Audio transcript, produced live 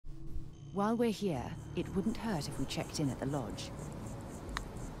While we're here, it wouldn't hurt if we checked in at the lodge.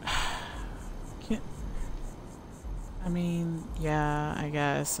 I mean, yeah, I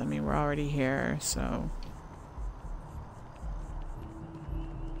guess. I mean, we're already here, so...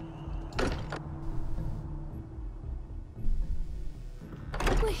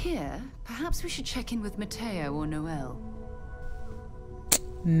 While we're here, perhaps we should check in with Mateo or Noel.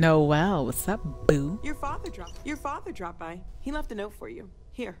 Noel, what's up, boo? Your father dropped by. He left a note for you.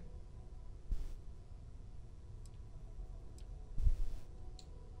 Here.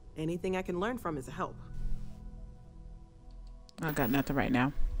 Anything I can learn from is a help. I got nothing right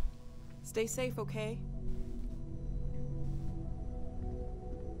now. Stay safe, okay?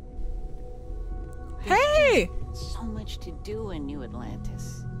 Hey! So much to do in New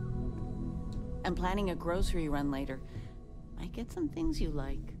Atlantis. I'm planning a grocery run later. Might get some things you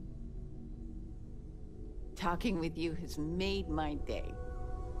like. Talking with you has made my day.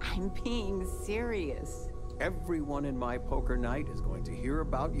 I'm being serious. Everyone in my poker night is going to hear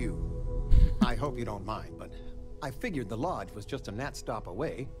about you. I hope you don't mind, but I figured the lodge was just a gnat stop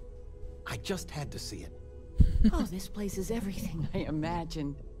away. I just had to see it. Oh, this place is everything I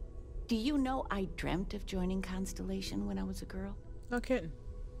imagined. Do you know I dreamt of joining Constellation when I was a girl? No kidding.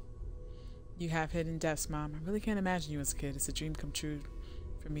 You have hidden depths, Mom. I really can't imagine you as a kid. It's a dream come true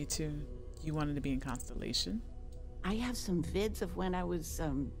for me, too. You wanted to be in Constellation? I have some vids of when I was,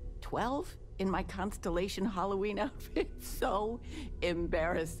 12 in my Constellation Halloween outfit. So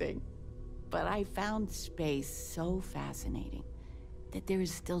embarrassing. But I found space so fascinating that there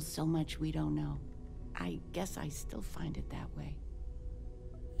is still so much we don't know. I guess I still find it that way.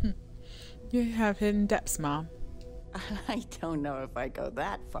 You have hidden depths, Mom. I don't know if I go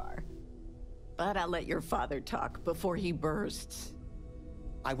that far. But I'll let your father talk before he bursts.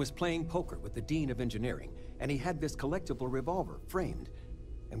 I was playing poker with the Dean of Engineering, and he had this collectible revolver framed.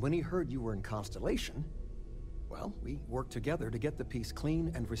 And when he heard you were in Constellation, well, we worked together to get the piece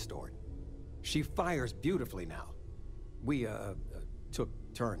clean and restored. She fires beautifully now. We, took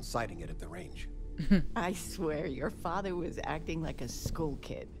turns sighting it at the range. I swear, your father was acting like a school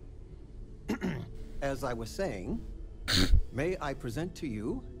kid. As I was saying, may I present to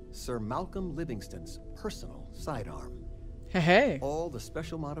you Sir Malcolm Livingston's personal sidearm. Hey. All the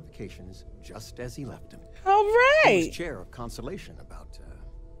special modifications just as he left them. All right. He was chair of Constellation about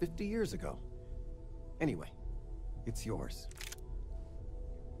 50 years ago. Anyway, it's yours.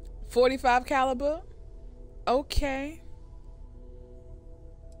 45 caliber? Okay.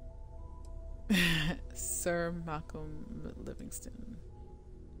 Sir Malcolm Livingston.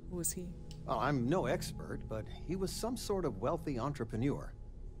 Who is he? Well, I'm no expert, but he was some sort of wealthy entrepreneur.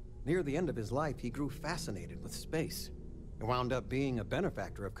 Near the end of his life, he grew fascinated with space. He wound up being a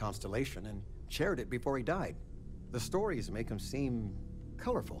benefactor of Constellation and chaired it before he died. The stories make him seem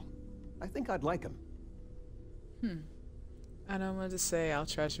colorful. I think I'd like him. I don't want to say I'll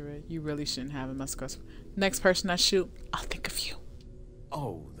treasure it. You really shouldn't have him. Next person I shoot, I'll think of you.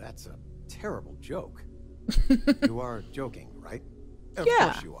 Oh, that's a terrible joke. You are joking, right? Of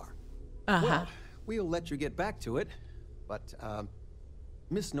Yeah. course you are. Uh-huh. Well, we'll let you get back to it, but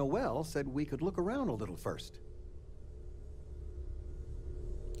Miss Noel said we could look around a little first.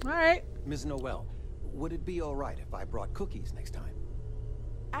 All right. Ms. Noel, would it be all right if I brought cookies next time?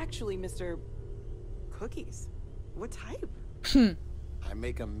 Actually, Mr. Cookies. What type? I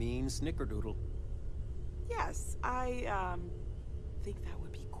make a mean snickerdoodle. Yes, I, think that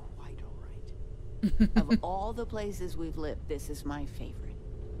would be quite all right. Of all the places we've lived, this is my favorite.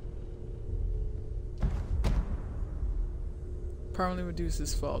 Permanently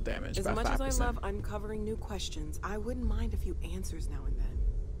reduces fall damage As by much 5%. as I love uncovering new questions, I wouldn't mind a few answers now and then.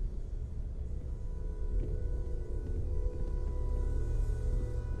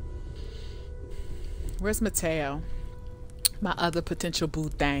 Where's Mateo? My other potential boo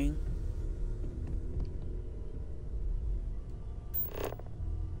thing.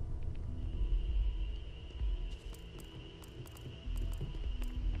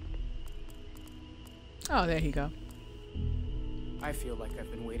 Oh, there you go. I feel like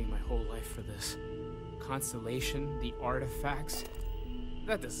I've been waiting my whole life for this. Constellation, the artifacts.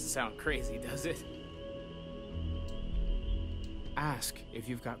 That doesn't sound crazy, does it? Ask if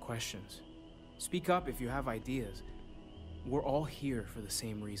you've got questions. Speak up if you have ideas. We're all here for the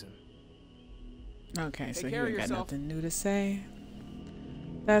same reason. Okay, so Take you care of ain't got yourself. nothing new to say.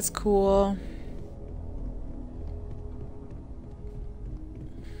 That's cool.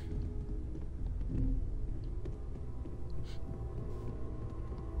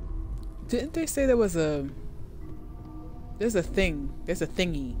 Didn't they say there's a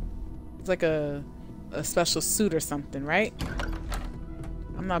thingy. It's like a special suit or something, right?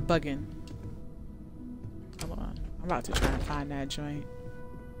 I'm not bugging. I'm about to try and find that joint.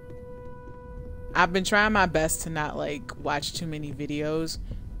 I've been trying my best to not like watch too many videos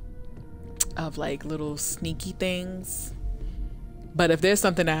of like little sneaky things. But if there's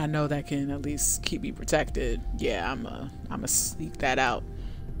something that I know that can at least keep me protected, yeah, I'm a sneak that out.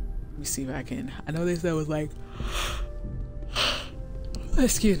 Let me see if I can. I know they said it was like,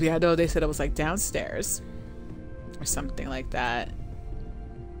 excuse me, I know they said it was like downstairs or something like that.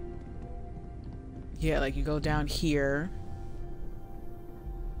 Yeah, like you go down here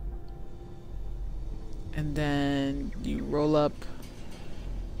and then you roll up.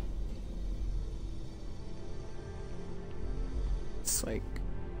 It's like,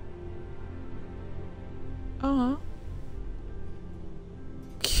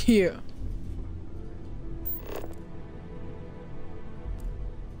 cute.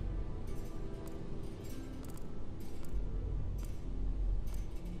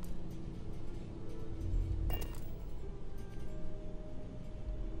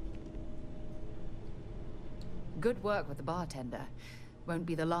 Good work with the bartender. Won't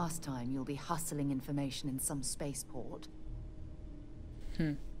be the last time you'll be hustling information in some spaceport.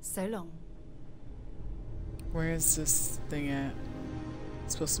 So long. Where is this thing at?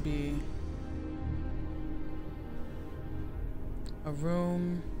 It's supposed to be a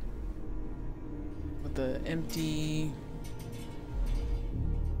room with the empty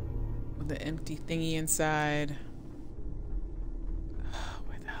thingy inside.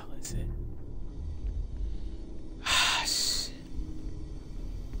 Where the hell is it?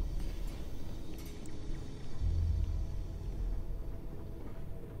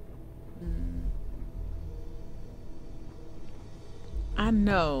 I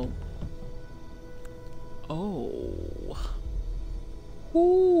know. Oh.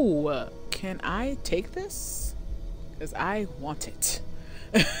 Ooh. Can I take this? Because I want it.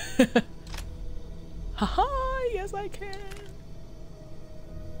 Haha, yes I can.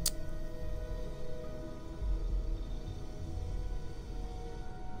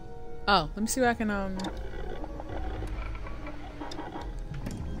 Oh, let me see what I can,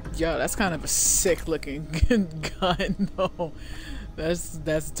 Yo, that's kind of a sick looking gun, though.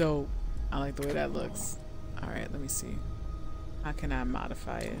 That's dope. I like the way that looks. Alright, let me see. How can I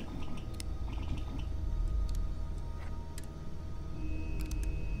modify it?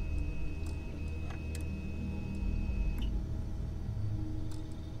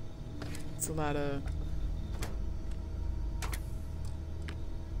 It's a lot of...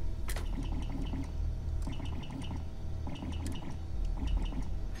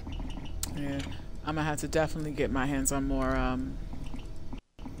 Yeah, I'm gonna have to definitely get my hands on more,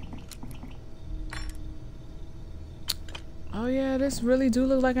 Oh yeah, this really do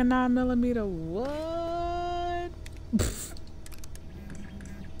look like a 9mm. What?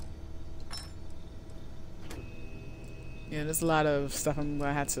 Yeah, there's a lot of stuff I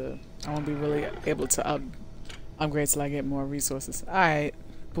won't be really able to upgrade till I get more resources. Alright,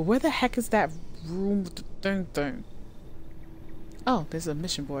 but where the heck is that room with the thing? Oh, there's a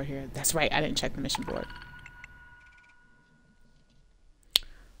mission board here. That's right, I didn't check the mission board.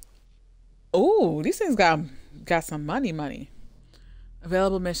 Oh, these things got some money.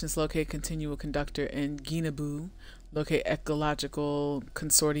 Available missions: locate continual conductor in Ginaboo, locate ecological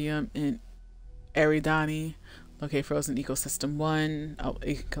consortium in Eridani, locate frozen ecosystem 1,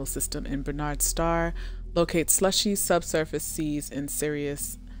 ecosystem in Bernard Star, locate slushy subsurface seas in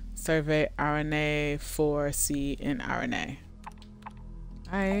Sirius, survey RNA 4C in RNA.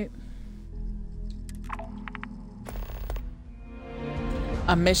 Alright.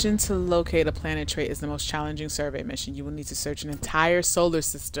 A mission to locate a planet trait is the most challenging survey mission. You will need to search an entire solar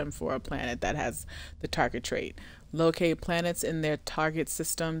system for a planet that has the target trait. Locate planets in their target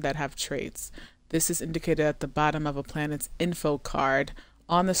system that have traits. This is indicated at the bottom of a planet's info card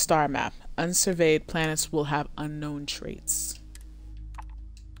on the star map. Unsurveyed planets will have unknown traits.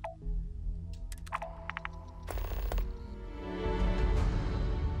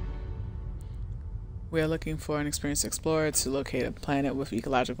 We are looking for an experienced explorer to locate a planet with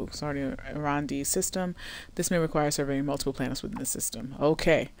ecological consortium around the system. This may require surveying multiple planets within the system.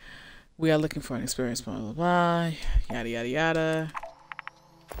 Okay. We are looking for an experienced blah blah blah. Yada yada yada.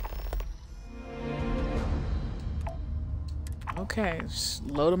 Okay, just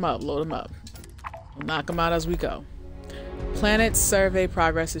load them up, load them up. We'll knock them out as we go. Planet survey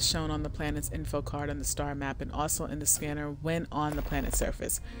progress is shown on the planet's info card on the star map and also in the scanner when on the planet's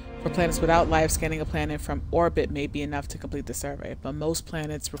surface. For planets without life, scanning a planet from orbit may be enough to complete the survey, but most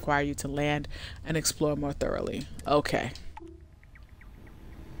planets require you to land and explore more thoroughly. Okay.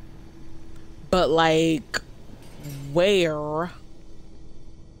 But like, where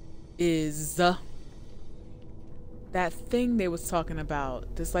is that thing they was talking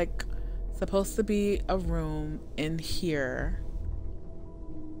about. There's like supposed to be a room in here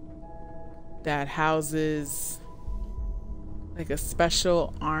that houses like a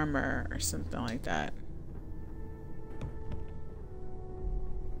special armor or something like that.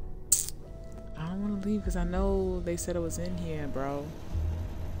 I don't want to leave because I know they said it was in here, bro.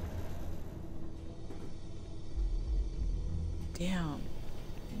 Damn.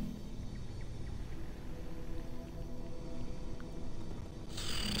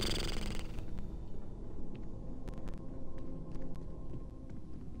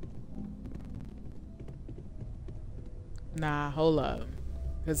 Nah, hold up.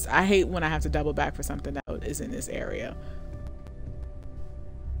 Because I hate when I have to double back for something that is in this area.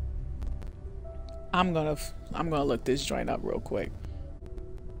 I'm gonna look this joint up real quick.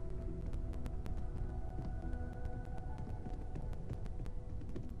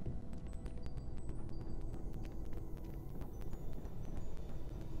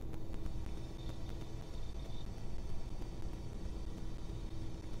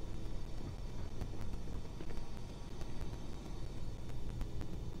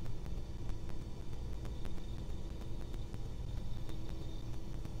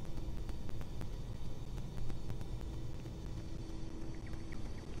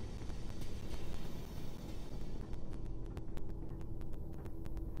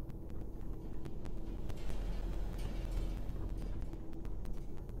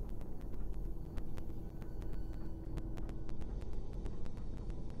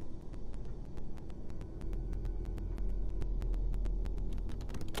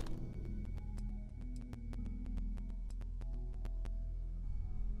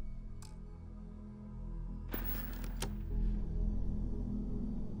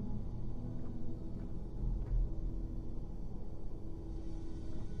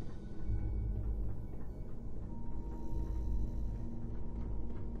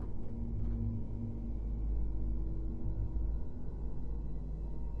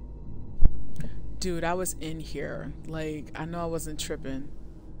 Dude, I was in here. Like, I know I wasn't tripping.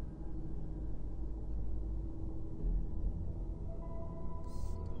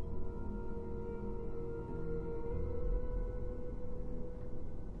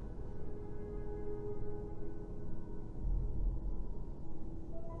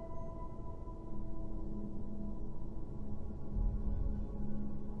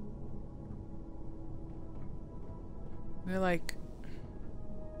 They're like...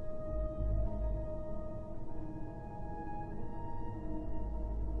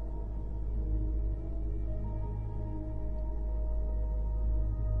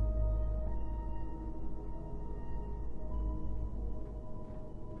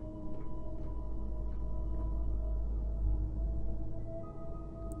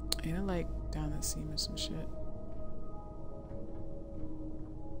 Ain't it like down the seam or some shit?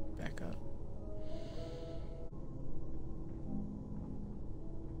 Back up.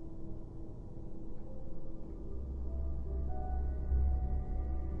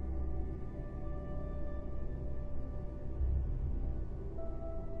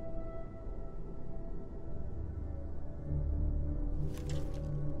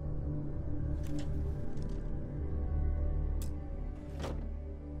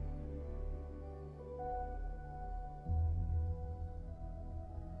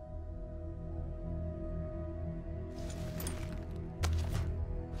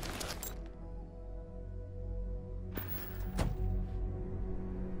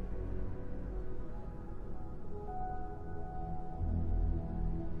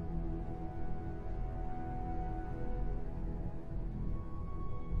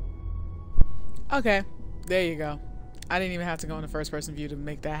 Okay, there you go. I didn't even have to go in the first person view to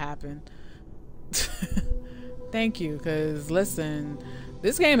make that happen. Thank you, because listen,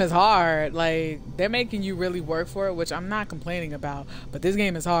 this game is hard. Like, they're making you really work for it, which I'm not complaining about, but this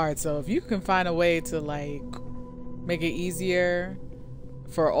game is hard. So if you can find a way to like make it easier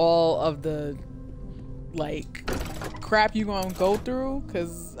for all of the like crap you gonna go through,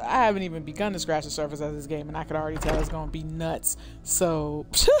 because I haven't even begun to scratch the surface of this game and I could already tell it's gonna be nuts. So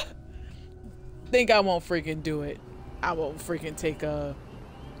think I won't freaking do it. I won't freaking take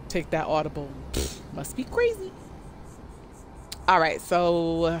that audible. Must be crazy. All right,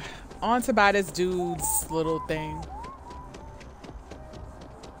 so on to buy this dude's little thing.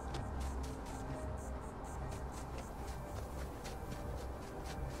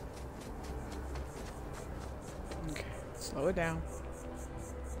 Okay, slow it down.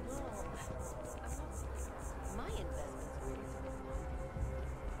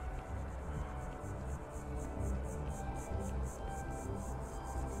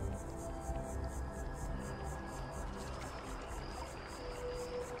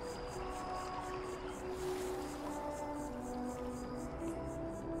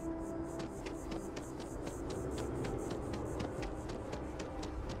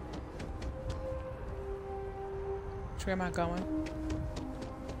 Which way am I going?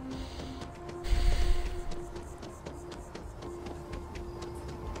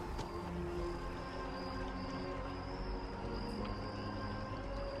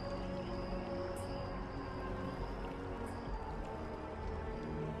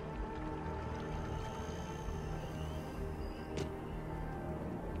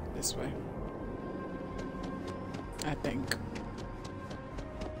 This way. I think.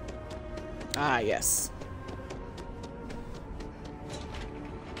 Ah, yes.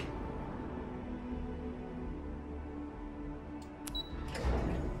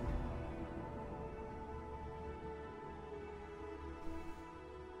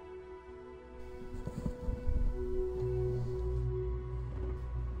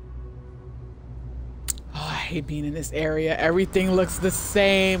 Oh, I hate being in this area. Everything looks the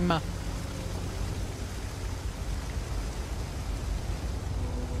same.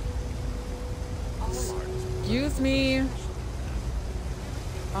 Excuse me.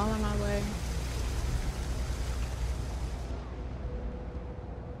 All on my way.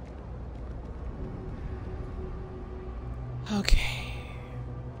 Okay.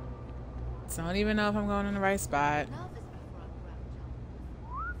 So I don't even know if I'm going in the right spot.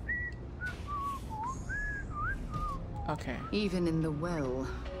 Okay. Even in the well,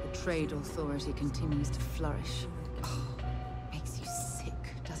 the trade authority continues to flourish. Oh, makes you sick,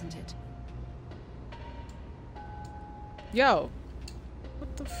 doesn't it? Yo.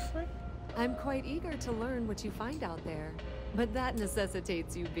 What the frick? I'm quite eager to learn what you find out there, but that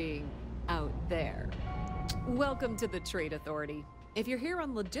necessitates you being out there. Welcome to the Trade Authority. If you're here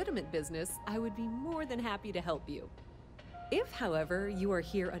on legitimate business, I would be more than happy to help you. If, however, you are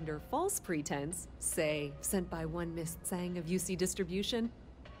here under false pretense, say, sent by one Miss Tsang of UC Distribution,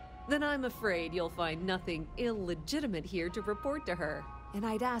 then I'm afraid you'll find nothing illegitimate here to report to her. And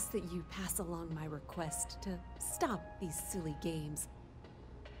I'd ask that you pass along my request to stop these silly games.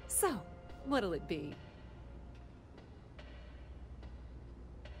 So, what'll it be?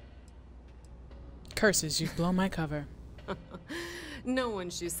 Curses, you've blown my cover. No one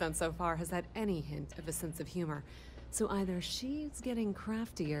she's sent so far has had any hint of a sense of humor. So either she's getting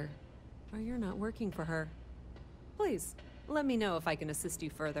craftier, or you're not working for her. Please, let me know if I can assist you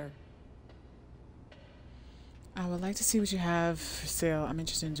further. I would like to see what you have for sale. I'm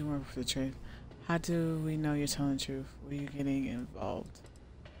interested in doing work for the trade. How do we know you're telling the truth? Were you getting involved?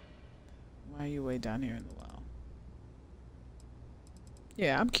 Why are you way down here in the well?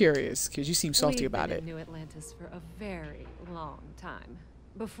 Yeah, I'm curious because you seem salty about it. We've been in New Atlantis for a very long time,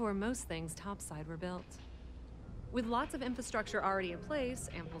 before most things topside were built. With lots of infrastructure already in place,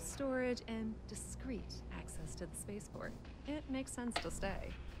 ample storage, and discreet access to the spaceport, it makes sense to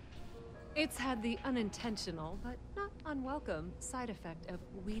stay. It's had the unintentional, but not unwelcome, side effect of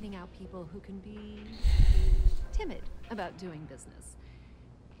weeding out people who can be timid about doing business.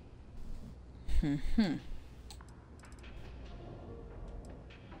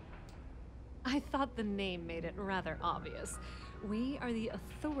 I thought the name made it rather obvious. We are the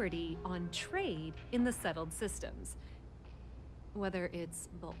authority on trade in the settled systems. Whether it's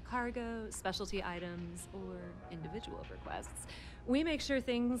bulk cargo, specialty items, or individual requests, we make sure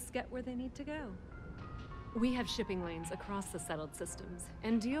things get where they need to go. We have shipping lanes across the settled systems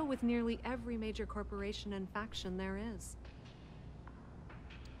and deal with nearly every major corporation and faction there is.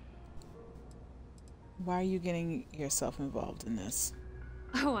 Why are you getting yourself involved in this?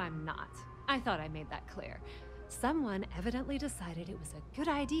 Oh, I'm not. I thought I made that clear. Someone evidently decided it was a good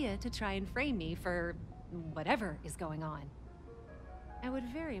idea to try and frame me for whatever is going on. I would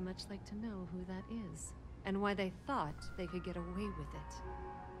very much like to know who that is, and why they thought they could get away with it.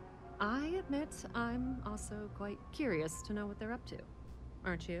 I admit I'm also quite curious to know what they're up to.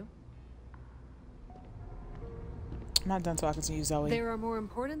 Aren't you? I'm not done talking to you, Zoe. There are more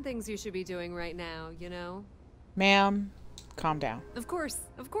important things you should be doing right now, you know? Ma'am, calm down. Of course,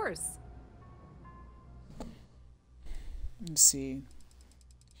 of course. Let's see.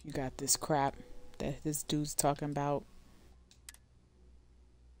 You got this crap that this dude's talking about.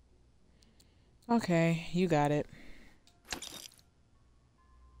 Okay, you got it.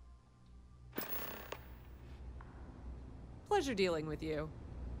 Pleasure dealing with you.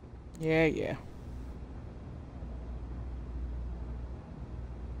 Yeah, yeah.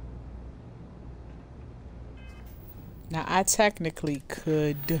 Now, I technically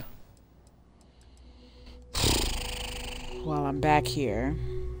could, while I'm back here,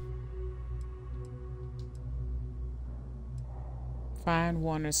 find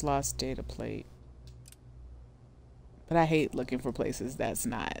Warner's lost data plate. But I hate looking for places that's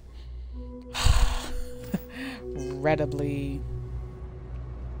not readily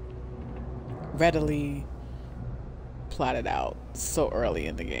plotted out so early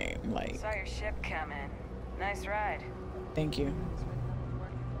in the game. Like, Saw your ship come in. Nice ride. thank you.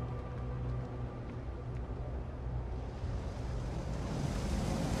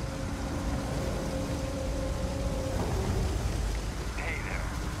 Hey there.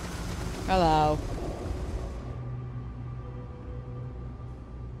 Hello.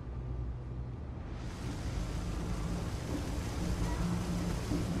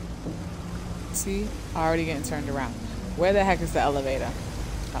 See? Already getting turned around. Where the heck is the elevator?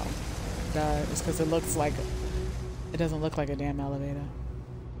 Oh. Duh. It's because it looks like... It doesn't look like a damn elevator.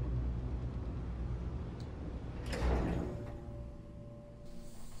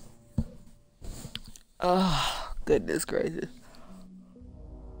 Oh, goodness gracious.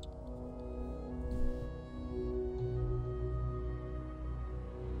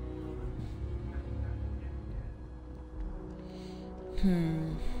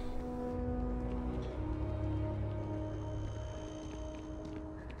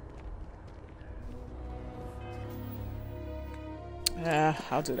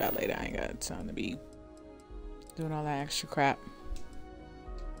 I'll do that later. I ain't got time to be doing all that extra crap.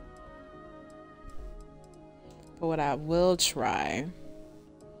 But what I will try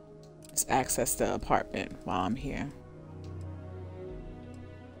is access the apartment while I'm here.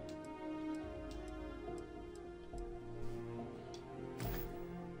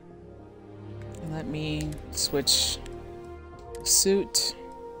 And let me switch suit.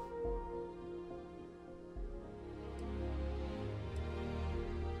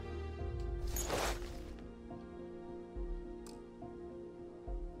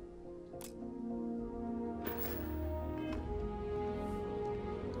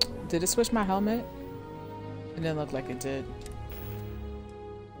 Did it switch my helmet? It didn't look like it did.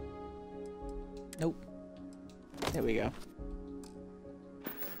 Nope. There we go.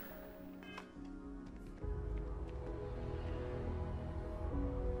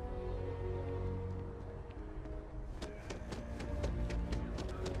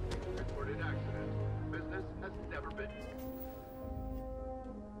 Reported accident. Business has never been.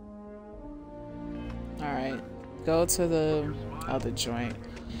 Alright. Go to the other joint.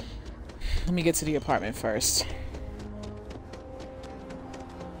 Let me get to the apartment first.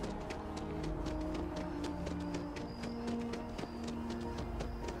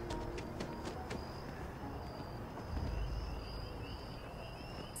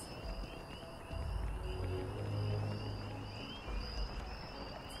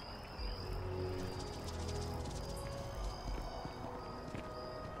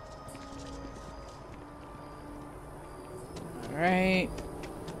 All right.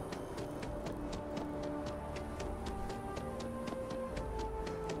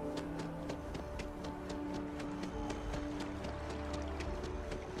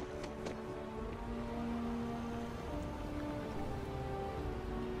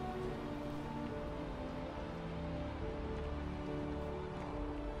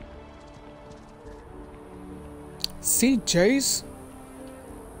 See, Jace?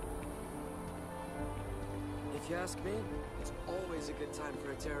 If you ask me, it's always a good time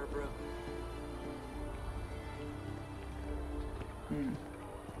for a Terra Bro.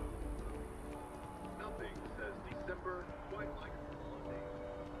 Nothing says December quite like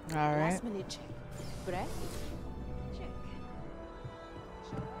holidays. All right. Last minute check. Breath?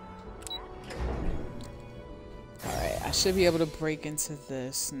 All right. I should be able to break into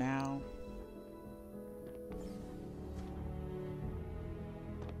this now.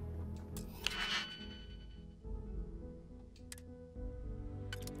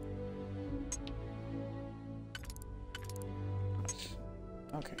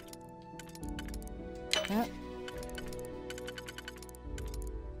 Okay. Yep.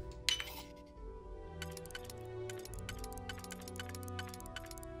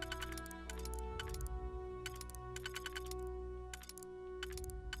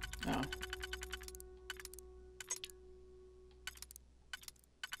 Oh.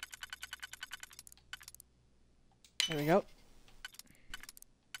 There we go.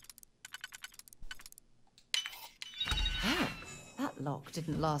 Oh, that lock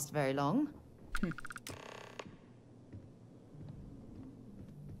didn't last very long.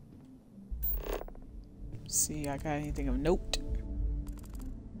 See, I got anything of note?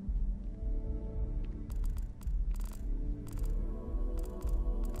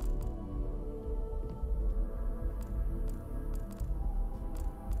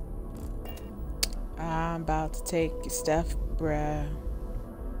 I'm about to take your stuff, bruh.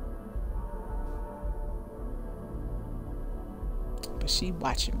 But she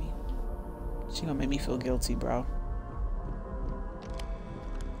watching me. She gonna make me feel guilty, bro.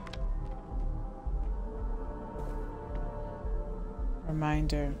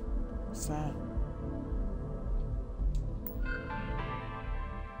 Reminder. What's that?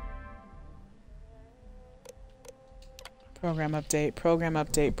 Program update, program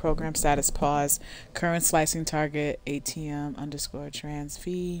update, program status pause, current slicing target, ATM underscore trans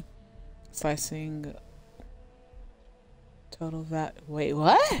fee, slicing total wait,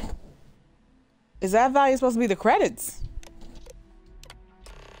 what? Is that value supposed to be the credits?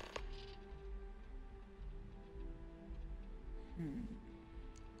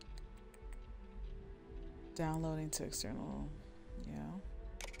 Downloading to external, yeah.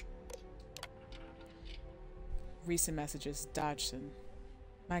 Recent messages, Dodgson.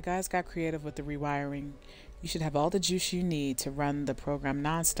 My guys got creative with the rewiring. You should have all the juice you need to run the program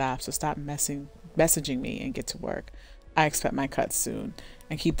nonstop, so stop messaging me and get to work. I expect my cut soon.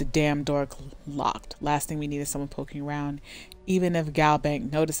 And keep the damn door locked. Last thing we need is someone poking around. Even if Galbank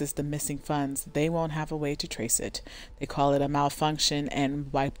notices the missing funds, they won't have a way to trace it. They call it a malfunction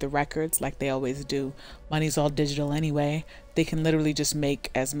and wipe the records like they always do. Money's all digital anyway. They can literally just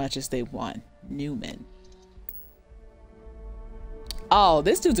make as much as they want. Newman. Oh,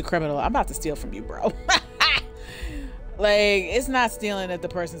 this dude's a criminal. I'm about to steal from you, bro. Like, it's not stealing if the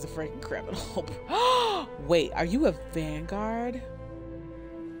person's a freaking criminal. Wait, are you a Vanguard?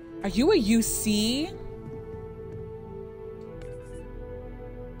 Are you a UC?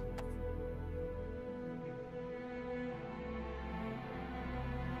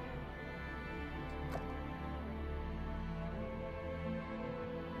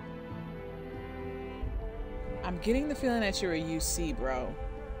 I'm getting the feeling that you're a UC, bro.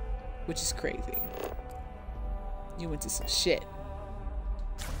 Which is crazy. You went to some shit.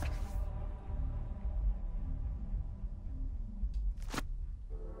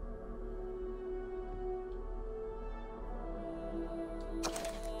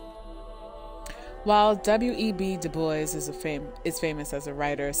 While W.E.B. Du Bois is famous as a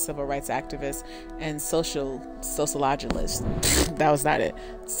writer, civil rights activist, and sociologist, that was not it.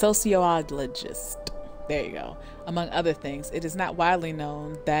 Sociologist. There you go. Among other things, it is not widely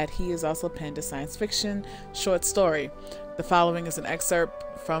known that he has also penned a science fiction short story. The following is an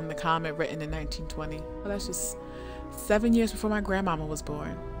excerpt from the comic written in 1920. Well, that's just 7 years before my grandmama was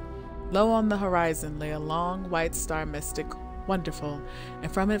born. Low on the horizon lay a long white star, mystic, wonderful,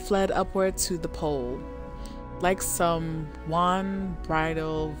 and from it fled upward to the pole. Like some wan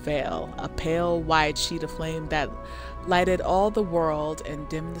bridal veil, a pale white sheet of flame that lighted all the world and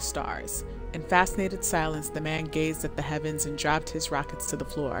dimmed the stars. In fascinated silence, the man gazed at the heavens and dropped his rockets to the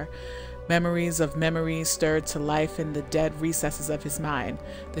floor. Memories of memories stirred to life in the dead recesses of his mind.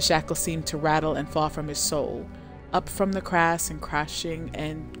 The shackles seemed to rattle and fall from his soul. Up from the crass and crashing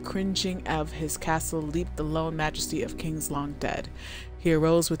and cringing of his castle leaped the lone majesty of kings long dead. He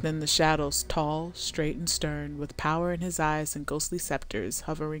arose within the shadows, tall, straight, and stern, with power in his eyes and ghostly scepters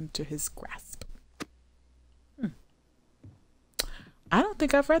hovering to his grasp. I don't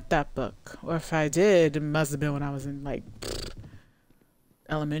think I've read that book. Or if I did, it must have been when I was in, like,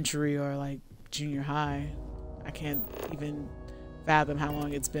 elementary or, like, junior high. I can't even fathom how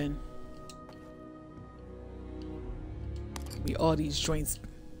long it's been. All these joints.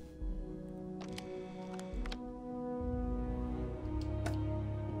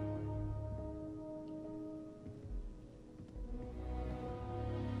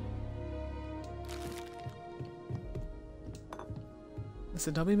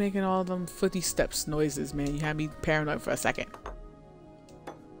 Listen, don't be making all them footy steps noises, man. You had me paranoid for a second.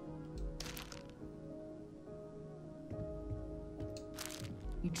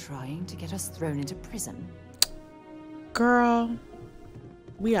 You trying to get us thrown into prison? Girl,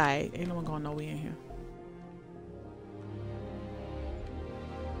 we aight. Ain't no one gonna know we in here.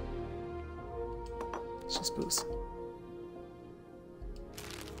 It's just booze.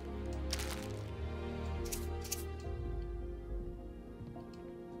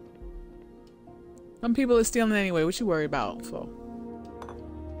 Some people are stealing anyway. What you worried about, Flo?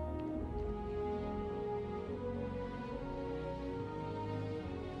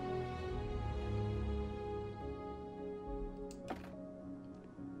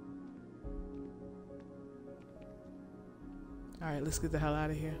 Alright, let's get the hell out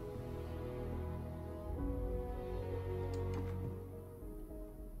of here.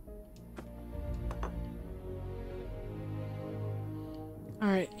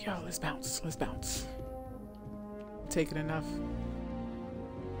 Alright, yo, let's bounce. Let's bounce. Taking enough.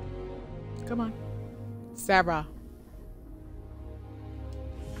 Come on. Sarah.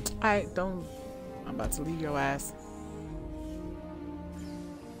 I'm about to leave your ass.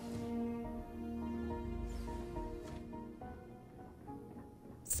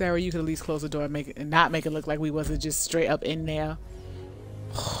 Sarah, you could at least close the door and not make it look like we wasn't just straight up in there.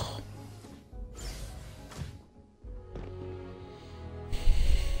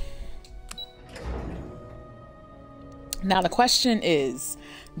 Now the question is,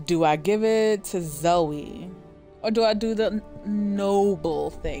 do I give it to Zoe or do I do the noble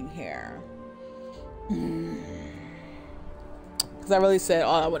thing here? Because I really said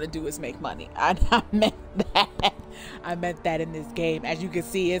all I want to do is make money. I meant that. I meant that in this game. As you can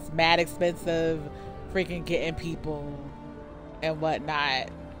see, it's mad expensive freaking getting people and whatnot.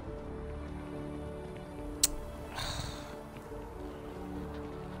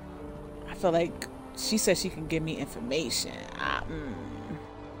 I feel like she said she can give me information.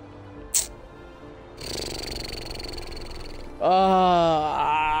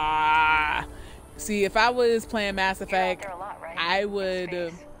 See, if I was playing Mass Effect, I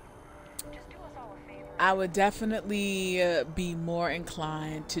would definitely be more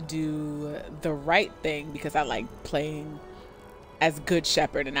inclined to do the right thing because I like playing as good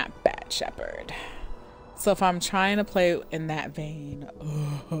shepherd and not bad shepherd. So if I'm trying to play in that vein,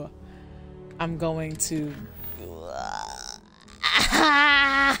 I'm going to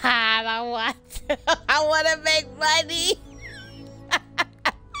I want to make money.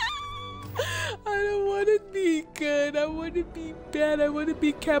 I don't want to be good. I want to be bad. I want to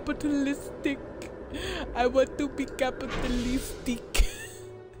be capitalistic. I want to be capitalistic.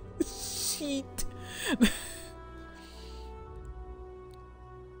 Shit.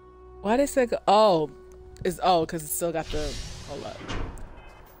 Why did it say because it still got the hold up.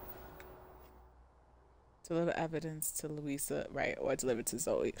 Deliver evidence to Louisa, right? Or deliver to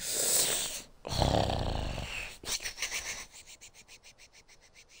Zoe.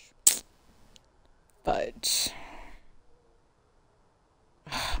 Fudge.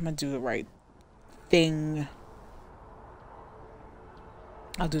 I'm gonna do the right thing.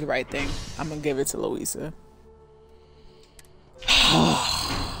 I'll do the right thing. I'm gonna give it to Louisa.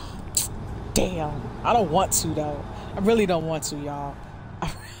 Damn. I don't want to though. I really don't want to, y'all.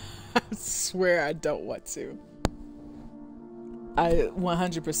 I swear I don't want to. I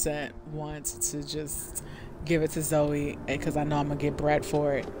 100% want to just give it to Zoe because I know I'm gonna get bread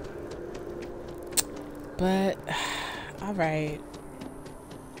for it. But all right,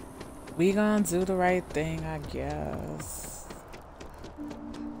 we gonna do the right thing, I guess.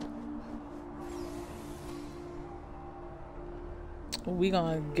 We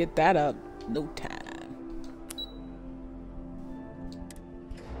gonna get that up no time.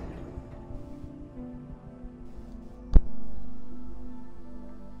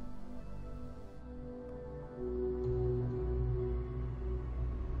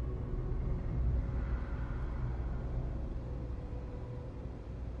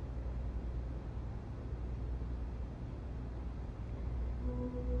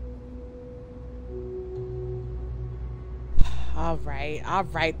 All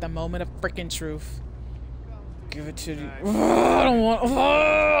right, the moment of freaking truth. Give it to you. I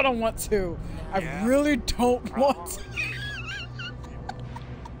don't want to. I really don't want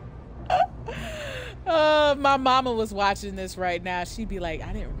to. My mama was watching this right now. She'd be like,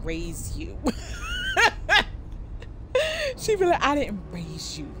 I didn't raise you. She'd be like, I didn't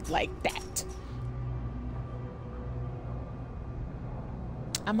raise you like that.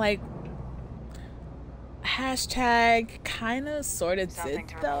 I'm like, hashtag kind of sort of did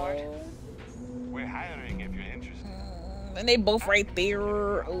though. We're hiring if you're interested. And they both right there.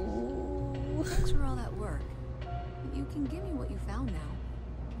 Ooh. Thanks for all that work. You can give me what you found now.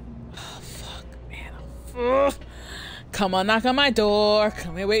 Oh, fuck, man. Ugh. Come on, knock on my door.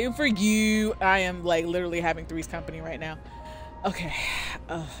 Come here waiting for you. I am like literally having Three's company right now. Okay.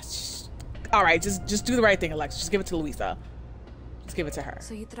 All right, just do the right thing, Alexa. Just give it to Louisa. Just give it to her.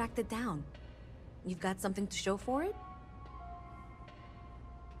 So you tracked it down. You've got something to show for it?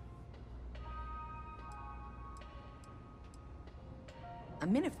 A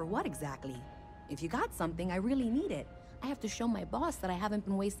minute for what exactly? If you got something, I really need it. I have to show my boss that I haven't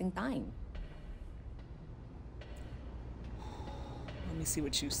been wasting time. Let me see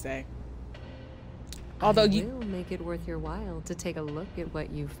what you say. Although you will make it worth your while to take a look at what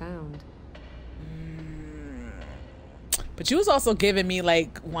you found. But you was also giving me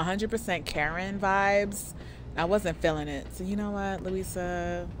like 100% Karen vibes. I wasn't feeling it. So you know what,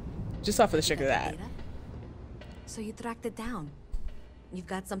 Louisa? Just off for the sugar of that. So you tracked it down. You've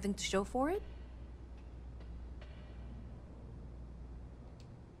got something to show for it?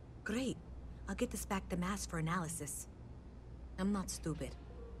 Great. I'll get this back to Mass for analysis. I'm not stupid.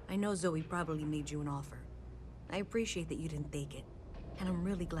 I know Zoe probably made you an offer. I appreciate that you didn't take it. And I'm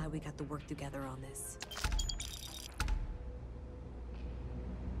really glad we got to work together on this.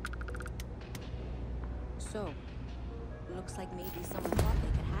 So, looks like maybe someone thought they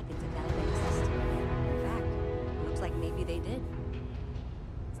could hack into Gallivant's system. In fact, looks like maybe they did.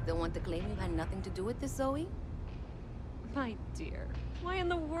 Still want to claim you had nothing to do with this, Zoe? My dear, why in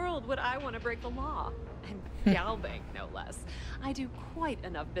the world would I want to break the law? And Galbank, no less. I do quite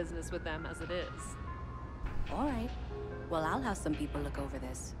enough business with them as it is. All right. Well, I'll have some people look over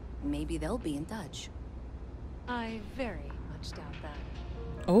this. Maybe they'll be in touch. I very much doubt that.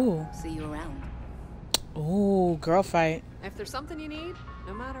 Oh. See you around. Oh, girl fight. If there's something you need,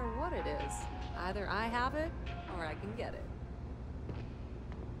 no matter what it is, either I have it or I can get it.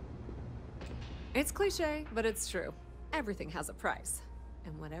 It's cliche, but it's true. Everything has a price.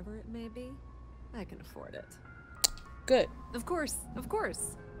 And whatever it may be, I can afford it. Good. Of course, of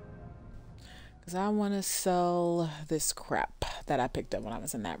course. Because I want to sell this crap that I picked up when I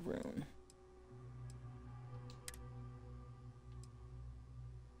was in that room.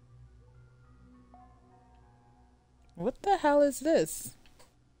 What the hell is this?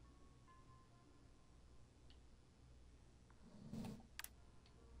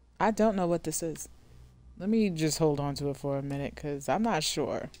 I don't know what this is. Let me just hold on to it for a minute because I'm not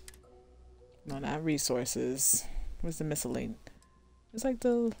sure. No, not resources. Where's the miscellaneous? It's like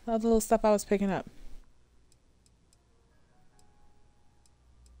the other little stuff I was picking up.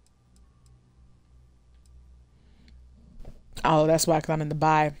 Oh, that's why, because I'm in the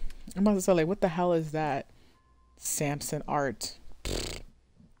buy. I'm about to say, like, what the hell is that? Samson art.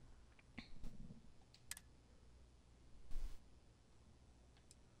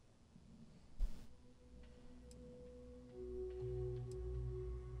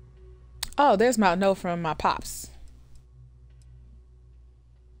 Oh, there's my note from my pops.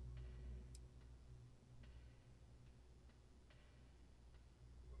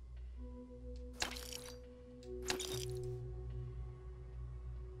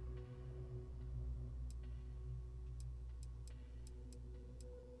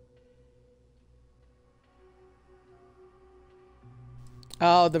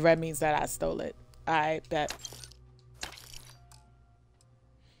 Oh, the red means that I stole it. I bet.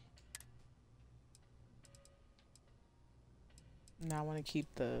 Now I want to keep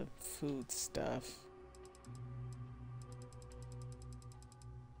the food stuff.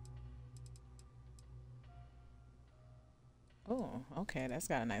 Oh, okay. That's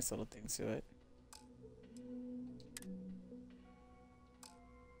got a nice little thing to it.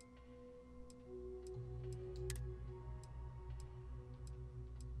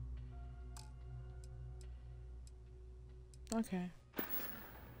 Okay.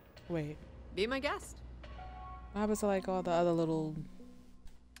 Wait. Be my guest. What happens to like all the other little...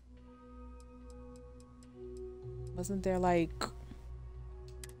 Wasn't there like...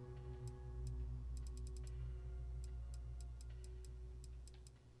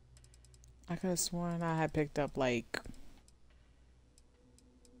 I could have sworn I had picked up like...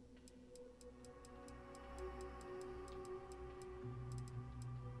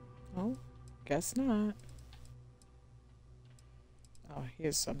 Oh, guess not. Oh,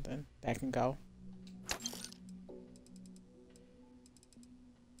 here's something that can go.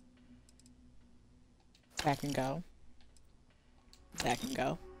 That can go. That can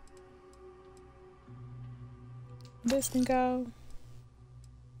go. This can go.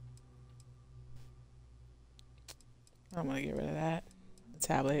 I'm gonna get rid of that. The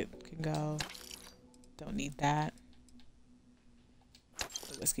tablet can go. Don't need that.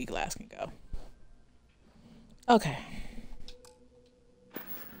 The whiskey glass can go. Okay.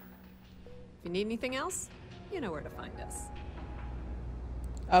 If you need anything else, you know where to find us.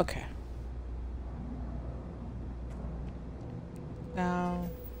 Okay. Now.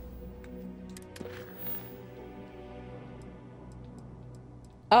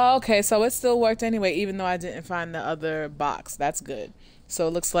 Oh, okay, so it still worked anyway, even though I didn't find the other box. That's good. So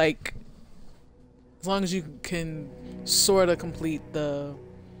it looks like as long as you can sort of complete the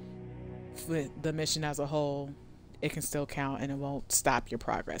mission as a whole, it can still count and it won't stop your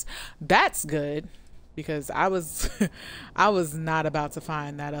progress. That's good, because I was I was not about to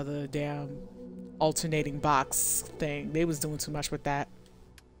find that other damn alternating box thing. They was doing too much with that.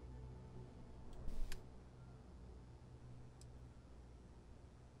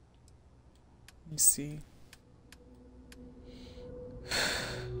 Let me see.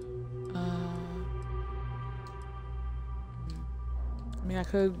 I mean, I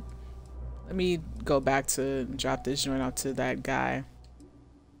could... Let me go back to drop this joint out to that guy.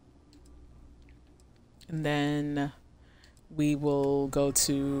 And then we will go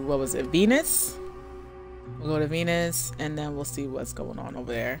to, what was it, Venus? We'll go to Venus, and then we'll see what's going on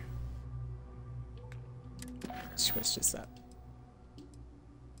over there. Switch this up.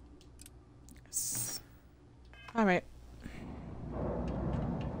 Yes. All right.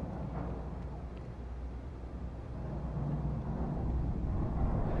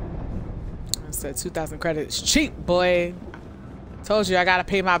 said 2,000 credits. Cheap, boy. Told you I gotta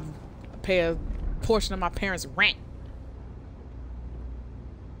pay a portion of my parents' rent.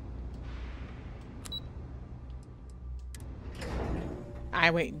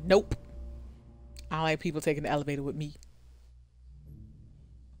 Wait, nope. I don't like people taking the elevator with me.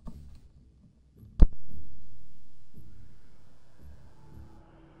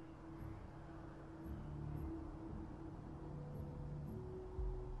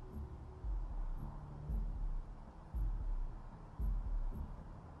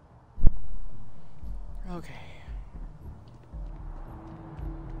 Okay.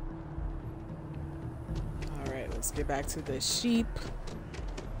 All right, let's get back to the sheep.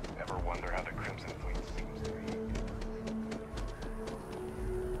 Ever wonder how the Crimson Fleet seems to be?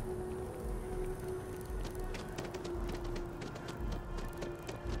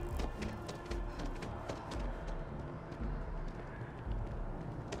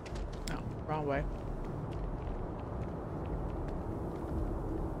 No, wrong way.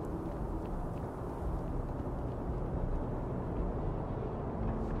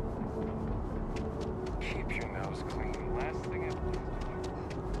 Keep your nose clean. Last thing I want is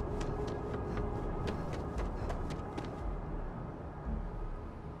to do.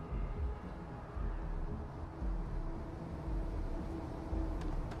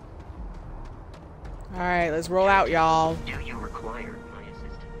 All right, let's roll out, y'all. Do you require my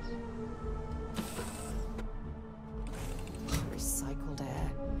assistance? Recycled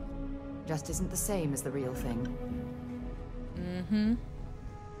air. Just isn't the same as the real thing. Mm-hmm.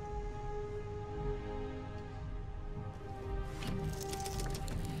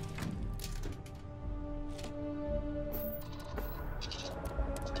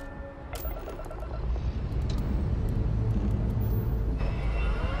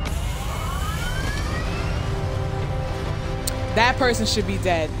 That person should be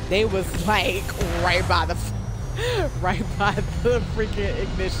dead. They was like right by the freaking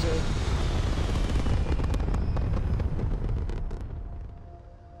ignition.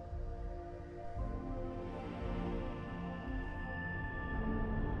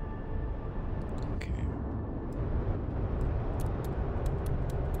 Okay.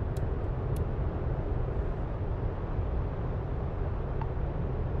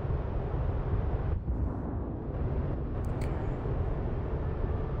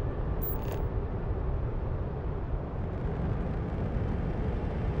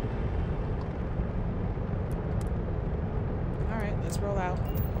 Let's roll out.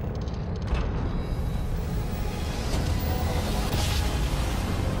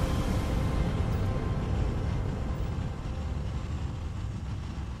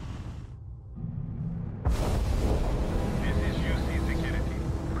 This is UC Security.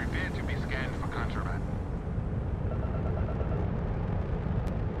 Prepare to be scanned for contraband.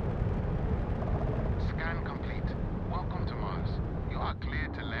 Scan complete. Welcome to Mars. You are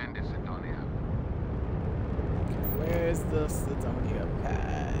cleared to land in Sidonia. Where's the Sidonia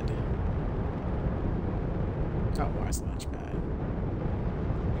pad? Oh, Mars launch pad.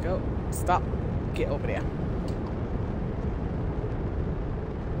 There we go. Stop. Get over there.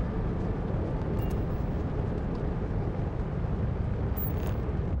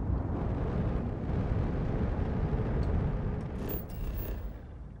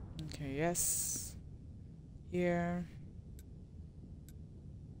 Okay, yes. Here.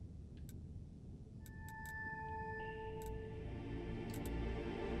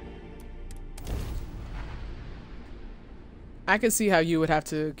 I can see how you would have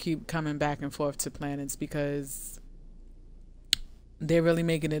to keep coming back and forth to planets because they're really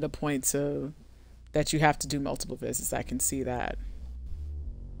making it a point to that you have to do multiple visits. I can see that.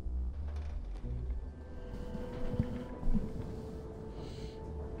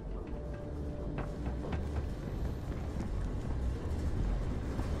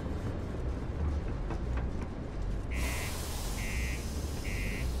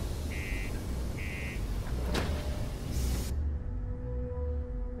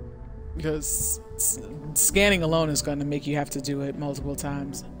 Because scanning alone is going to make you have to do it multiple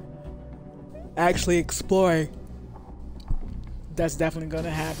times. Actually exploring, that's definitely going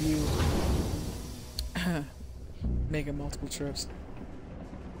to have you making multiple trips.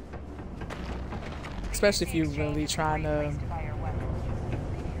 Especially if you're really trying to,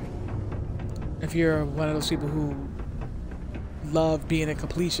 if you're one of those people who love being a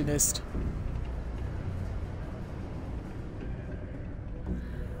completionist.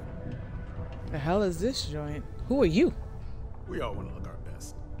 The hell is this joint? Who are you? We all want to look our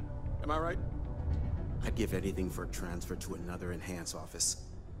best. Am I right? I'd give anything for a transfer to another enhanced office.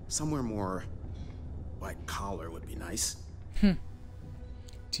 Somewhere more white collar would be nice.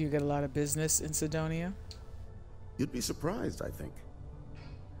 Do you get a lot of business in Sidonia? You'd be surprised, I think.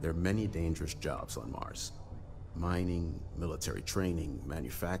 There are many dangerous jobs on Mars. Mining, military training,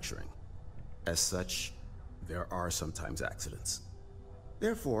 manufacturing. As such, there are sometimes accidents.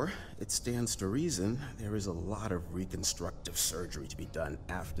 Therefore, it stands to reason there is a lot of reconstructive surgery to be done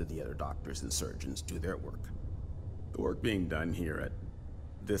after the other doctors and surgeons do their work. The work being done here at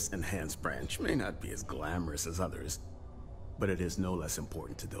this enhanced branch may not be as glamorous as others, but it is no less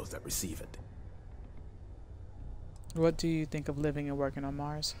important to those that receive it. What do you think of living and working on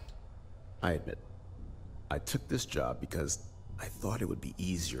Mars? I admit, I took this job because I thought it would be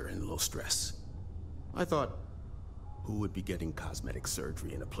easier and low stress. I thought, who would be getting cosmetic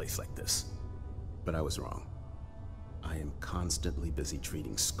surgery in a place like this? But I was wrong. I am constantly busy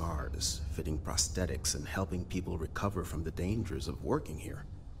treating scars, fitting prosthetics, and helping people recover from the dangers of working here.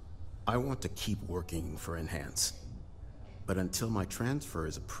 I want to keep working for Enhance. But until my transfer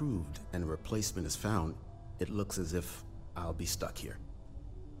is approved and a replacement is found, it looks as if I'll be stuck here.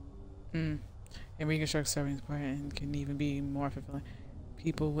 And reconstructive surgery is important and can even be more fulfilling.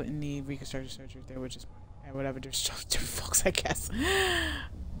 People wouldn't need reconstructive surgery if they were just whatever. There's different folks, I guess.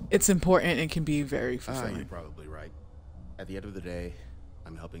 It's important and can be very fulfilling. You're probably right. At the end of the day,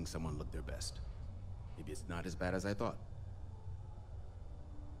 I'm helping someone look their best. Maybe it's not as bad as I thought.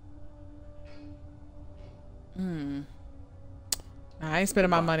 I ain't spending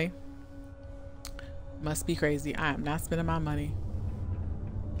my money. Must be crazy. I am not spending my money.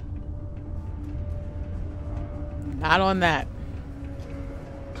 Not on that.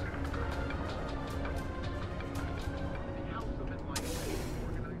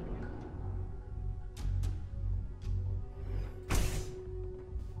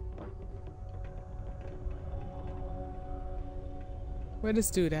 Where this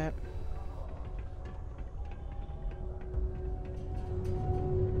dude at?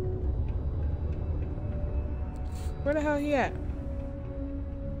 Where the hell he at?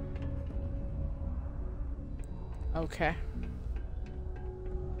 Okay.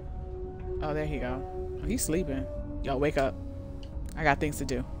 Oh, there he go. Oh, he's sleeping. Yo, wake up. I got things to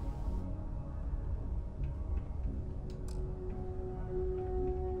do.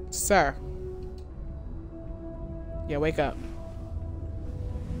 Sir. Yeah, wake up.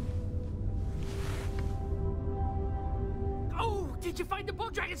 Oh, did you find the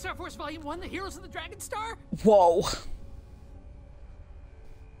book, Dragon Star Force Volume 1, The Heroes of the Dragon Star? Whoa.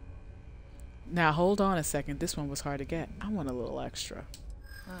 Now, hold on a second. This one was hard to get. I want a little extra.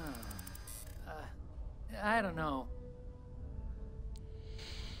 I don't know.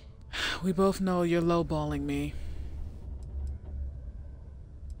 We both know you're lowballing me.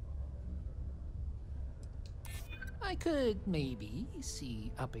 I could maybe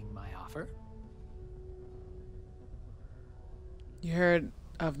see upping my offer. You heard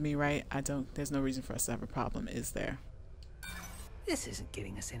of me, right? There's no reason for us to have a problem, is there? This isn't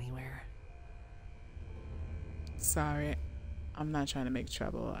getting us anywhere. Sorry. I'm not trying to make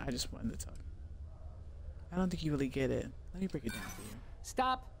trouble. I just wanted to talk. I don't think you really get it. Let me break it down for you.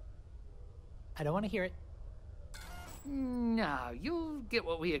 Stop. I don't want to hear it. No, you'll get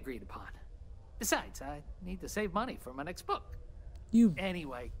what we agreed upon. Besides, I need to save money for my next book.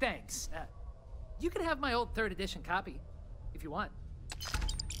 Anyway, thanks. You can have my old 3rd edition copy, if you want.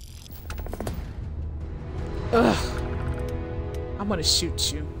 Ugh. I'm gonna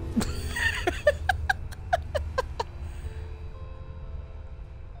shoot you.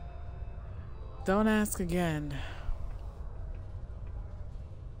 Don't ask again.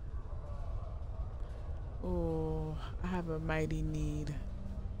 Oh, I have a mighty need.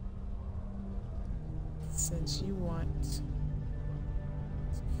 Since you want to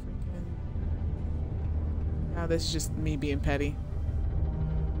freaking... Now this is just me being petty.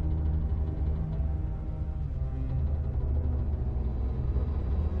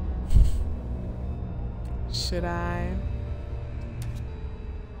 Should I?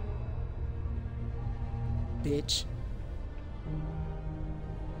 Bitch.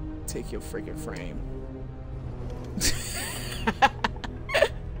 Take your freaking frame.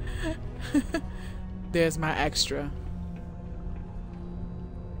 There's my extra.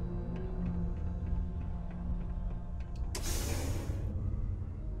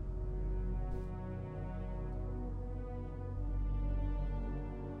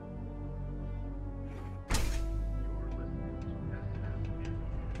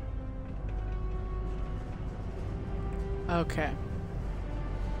 Okay.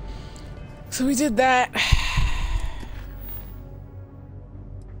 So we did that.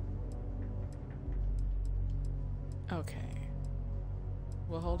 Okay.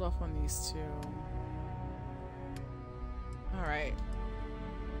 We'll hold off on these two. Alright.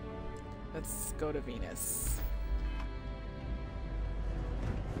 Let's go to Venus.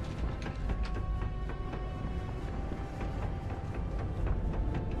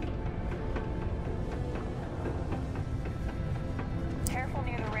 Careful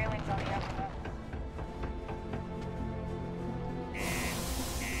near the railings on the upper level.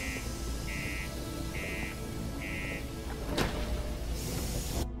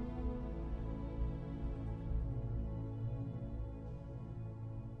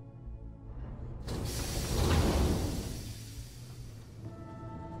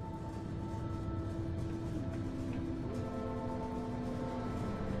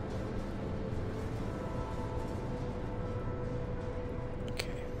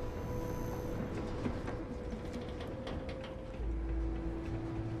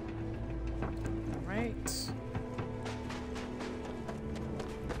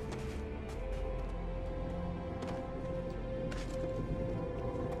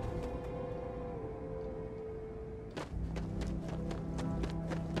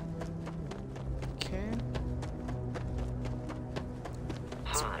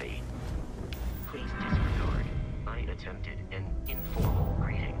 Hi. Please disregard. I attempted an informal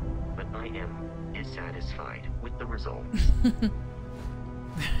greeting, but I am dissatisfied with the result.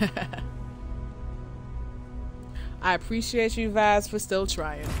 I appreciate you, Vaz, for still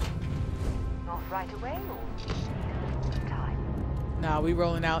trying. Off right away or time? Nah, we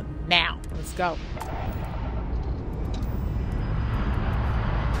rolling out now. Let's go.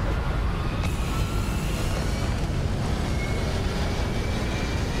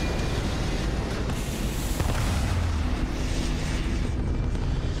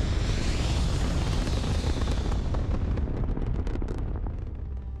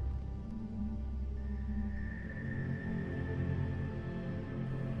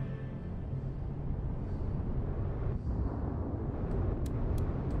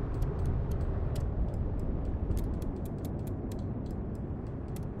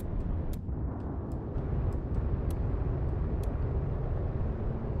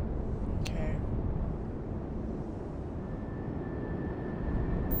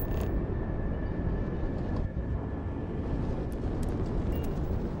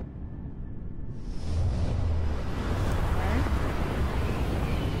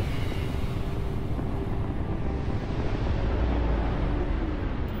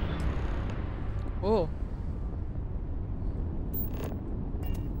 Oh.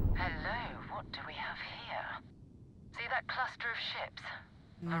 Hello, what do we have here? See that cluster of ships?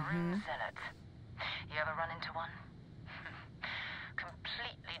 Maroon zealots. You ever run into one?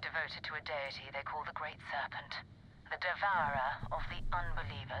 Completely devoted to a deity they call the Great Serpent. The devourer of the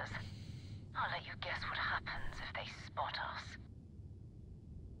unbelievers. I'll let you guess what happens if they spot us.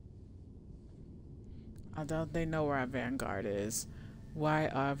 I doubt they know where our vanguard is.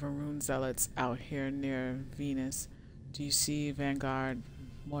 Why are Varun zealots out here near Venus? Do you see Vanguard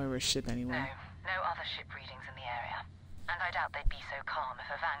Moira's ship anywhere? No other ship readings in the area. And I doubt they'd be so calm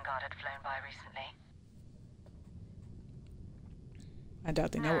if a Vanguard had flown by recently. I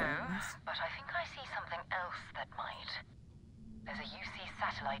doubt they know where it is. But I think I see something else that might. There's a UC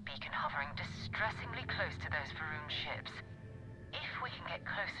satellite beacon hovering distressingly close to those Varun ships. If we can get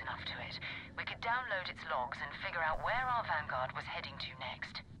close enough to it, we could download its logs and figure out where our Vanguard was heading to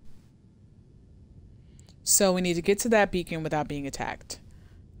next. So we need to get to that beacon without being attacked.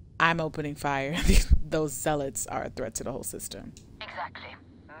 I'm opening fire. Those zealots are a threat to the whole system. Exactly.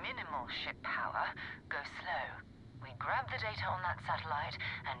 Minimal ship power. Go slow. We grab the data on that satellite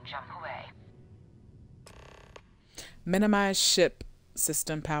and jump away. Minimize ship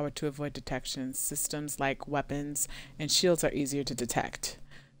system power to avoid detection. Systems like weapons and shields are easier to detect.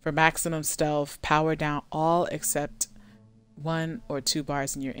 For maximum stealth, power down all except 1 or 2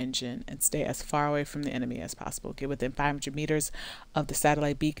 bars in your engine and stay as far away from the enemy as possible. Get within 500 meters of the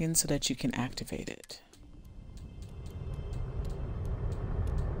satellite beacon so that you can activate it.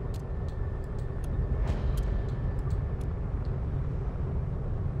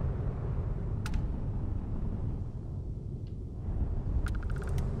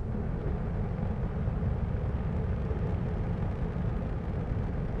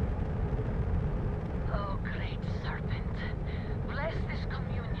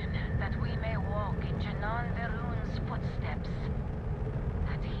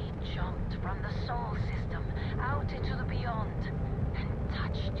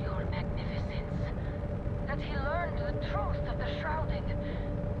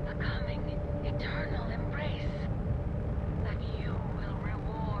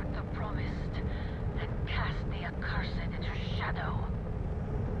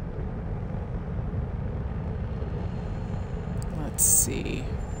 Let's see.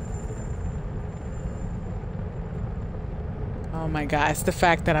 Oh my god, it's the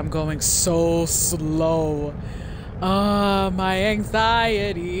fact that I'm going so slow. My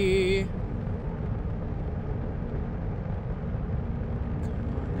anxiety. Come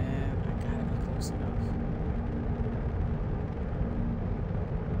on, man. I gotta be close enough.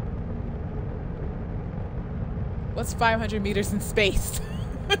 What's 500 meters in space?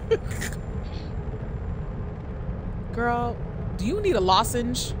 Girl, do you need a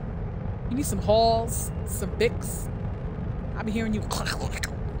lozenge? You need some Halls, some Vicks? I'll be hearing you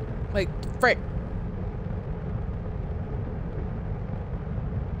like frick.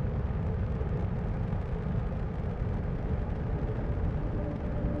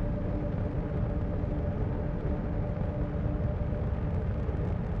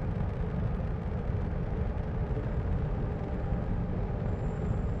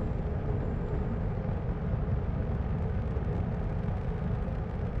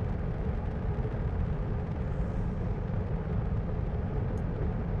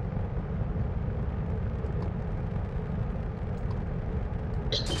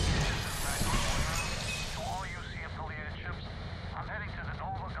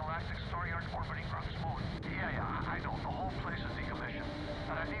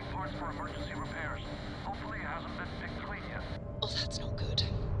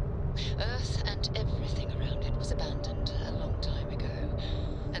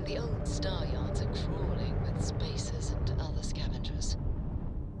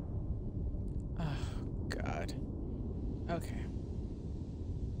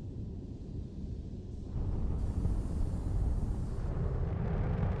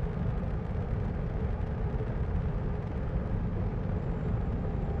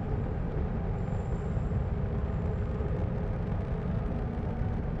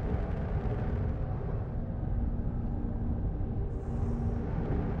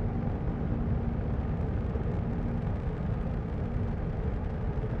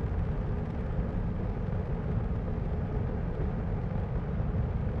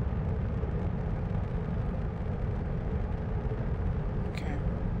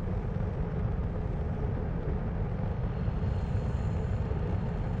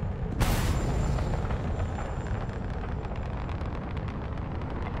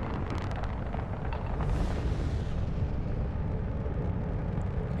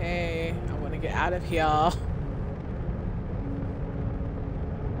 Out of here.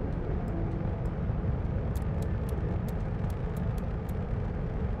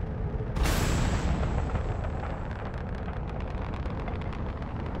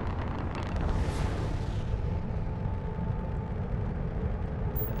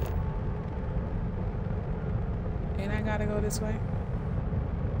 And I gotta go this way.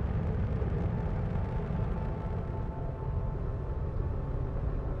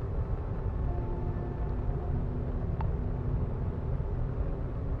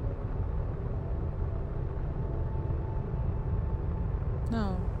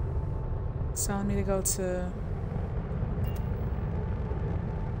 No. It's telling me to go to...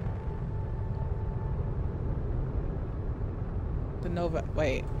 the Nova...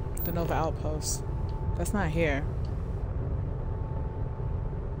 Wait. The Nova Outpost. That's not here.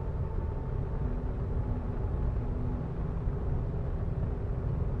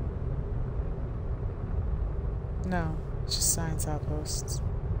 No. It's just Science Outposts.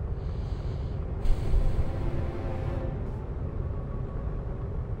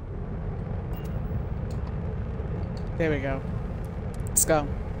 There we go. Let's go.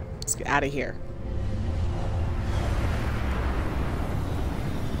 Let's get out of here.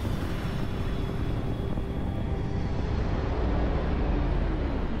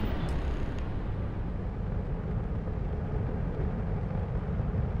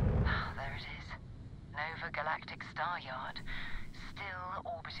 There it is. Nova Galactic Star Yard, still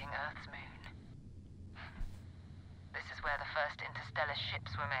orbiting Earth's moon. This is where the first interstellar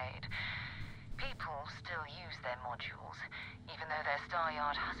ships were made. People still use their modules, even though their star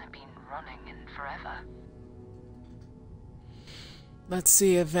yard hasn't been running in forever. Let's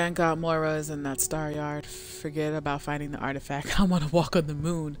see if Vanguard Moira is in that star yard. Forget about finding the artifact. I want to walk on the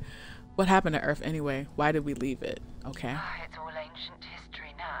moon. What happened to Earth anyway? Why did we leave it? Okay. It's all ancient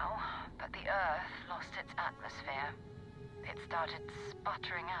history now, but the Earth lost its atmosphere. It started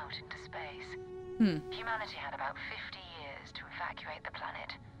sputtering out into space. Humanity had about 50 years to evacuate the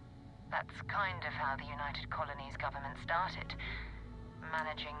planet. That's kind of how the United Colonies government started,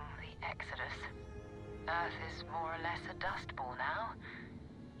 managing the exodus. Earth is more or less a dust ball now.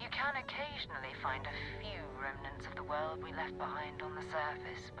 You can occasionally find a few remnants of the world we left behind on the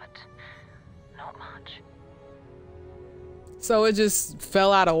surface, but not much. So it just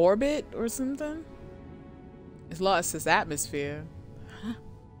fell out of orbit or something? It's lost its atmosphere. Huh?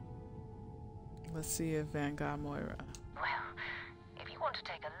 Let's see if Vanguard Moira. Well, if you want to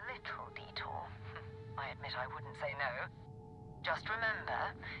take a little detour, I admit I wouldn't say no. Just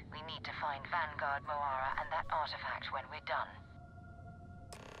remember, we need to find Vanguard Moira and that artifact when we're done.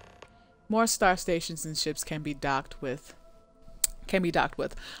 More star stations and ships can be docked with,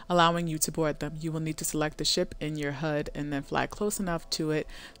 allowing you to board them. You will need to select the ship in your HUD and then fly close enough to it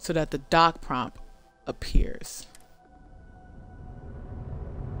so that the dock prompt appears.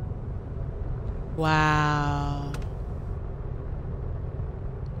 Wow.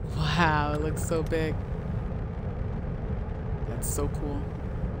 Wow, it looks so big. That's so cool.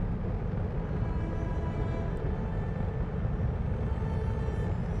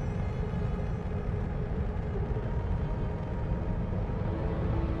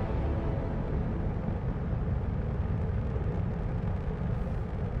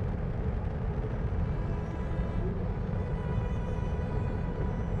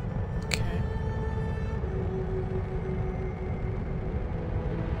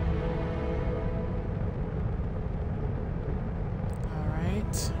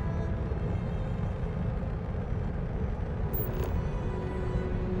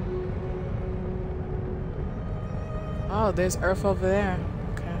 Oh, there's Earth over there.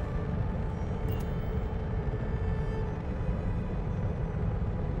 Okay.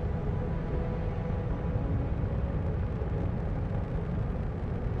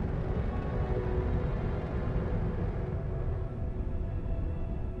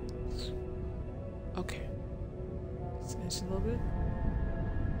 Okay. Just a little bit.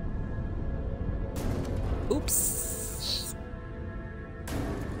 Oops.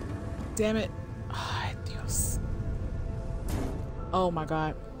 Damn it. Ay, Dios. Oh my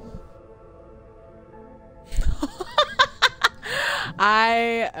God.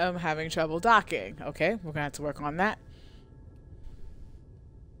 I am having trouble docking. Okay, we're gonna have to work on that.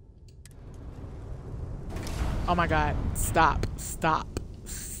 Oh my God. Stop. Stop.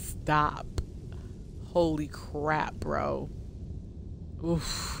 Stop. Holy crap, bro.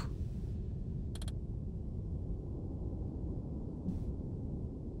 Oof.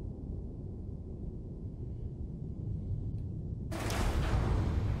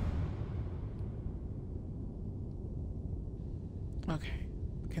 Okay,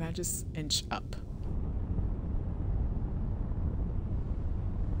 can I just inch up?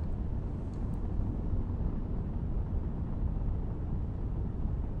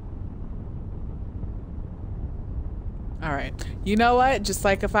 All right, you know what? Just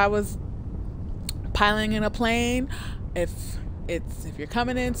like if I was piloting in a plane, if you're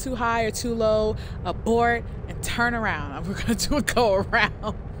coming in too high or too low, abort and turn around. We're gonna do a go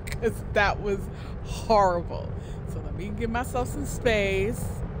around because that was horrible. So let me give myself some space.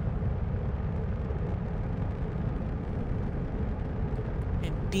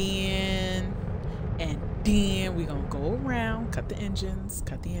 And then we're gonna go around, cut the engines,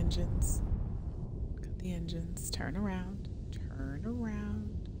 turn around.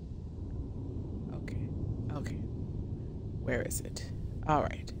 Okay. Where is it? All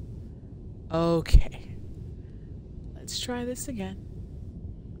right. Okay. Let's try this again.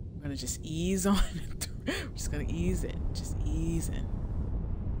 I'm gonna just ease on it. We're just gonna ease in. Just ease in.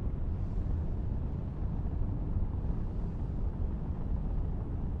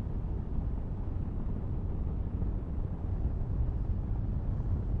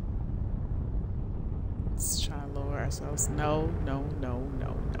 Let's try to lower ourselves. No.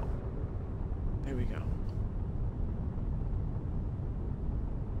 There we go.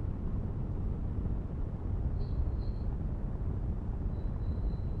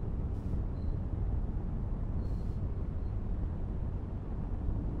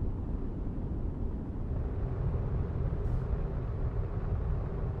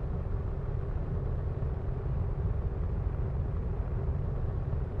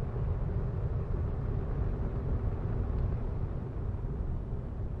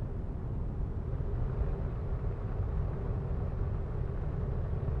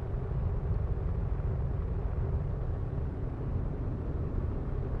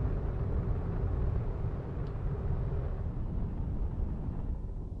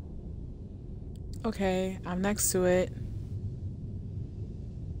 Okay, I'm next to it.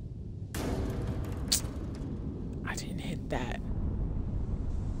 I didn't hit that.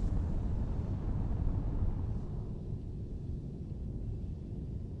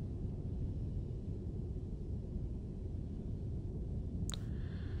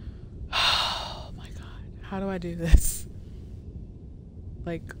 Oh my God. How do I do this?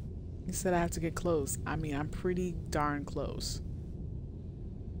 Like, you said I have to get close. I mean, I'm pretty darn close.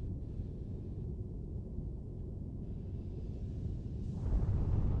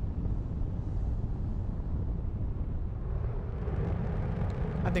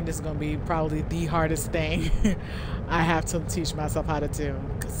 think this is gonna be probably the hardest thing I have to teach myself how to do.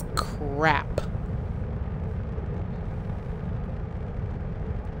 Cause crap.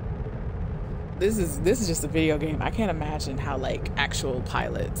 This is just a video game. I can't imagine how like actual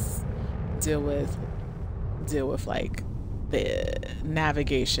pilots deal with like the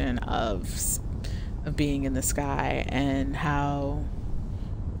navigation of being in the sky, and how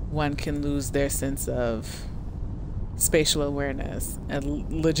one can lose their sense of spatial awareness.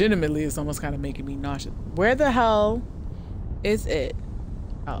 And legitimately, it's almost kind of making me nauseous. Where the hell is it?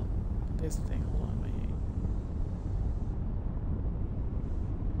 Oh, there's the thing. Hold on, wait.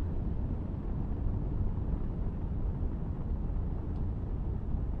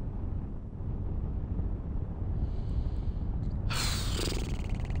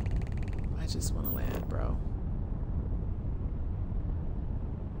 I just want to land, bro.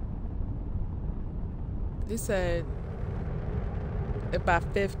 They said if by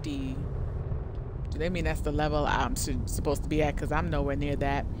 50, do they mean that's the level I'm supposed to be at? Because I'm nowhere near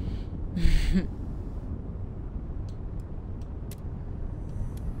that.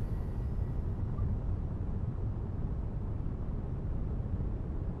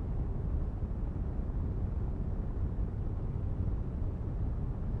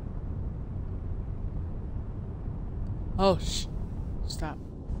 Oh, stop.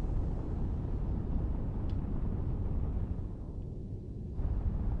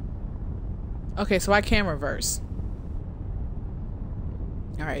 Okay, so I can reverse.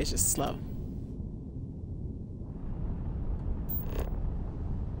 All right, it's just slow.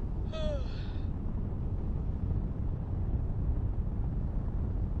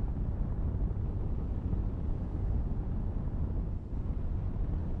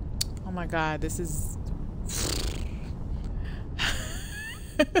 Oh my God, this is...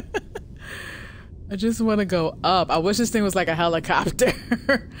 I just want to go up. I wish this thing was like a helicopter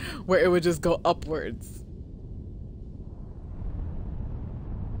where it would just go upwards.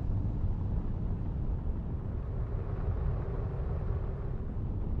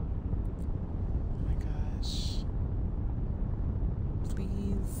 Oh my gosh.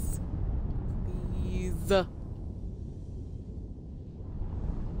 Please. Please.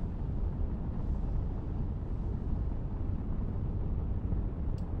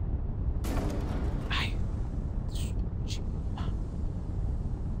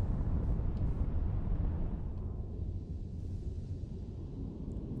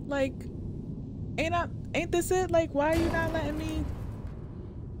 Like, ain't this it? Like, why are you not letting me?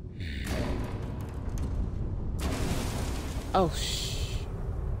 Oh,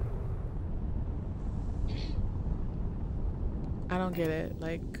 I don't get it.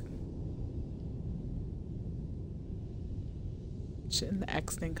 Like, shouldn't the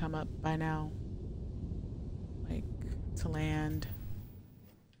X thing come up by now? Like, to land.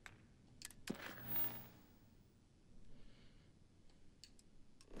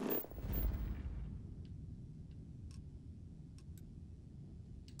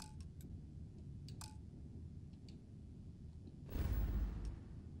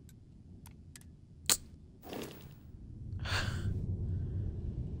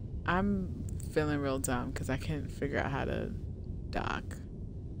 I'm feeling real dumb because I can't figure out how to dock.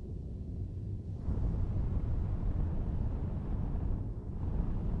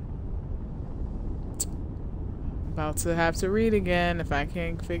 About to have to read again if I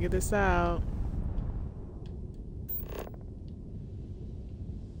can't figure this out.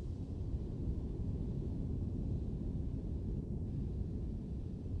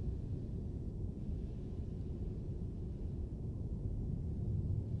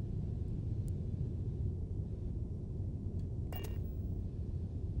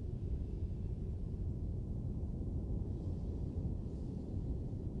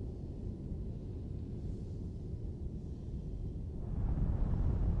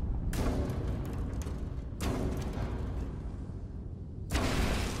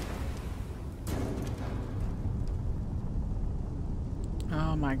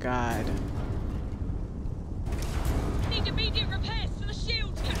 Oh my God. Need immediate repairs to the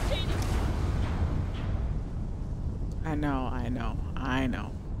shields, Captain. I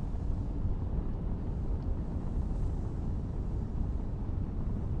know.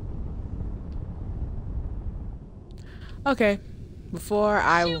 Okay, before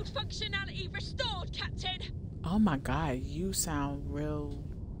I... Shield functionality restored, Captain. Oh my God, you sound real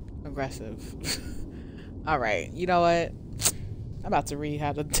aggressive. All right, you know what? I'm about to read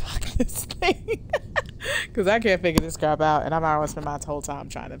how to dock this thing because I can't figure this crap out, and I'm not gonna spend my whole time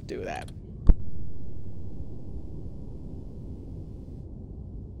trying to do that.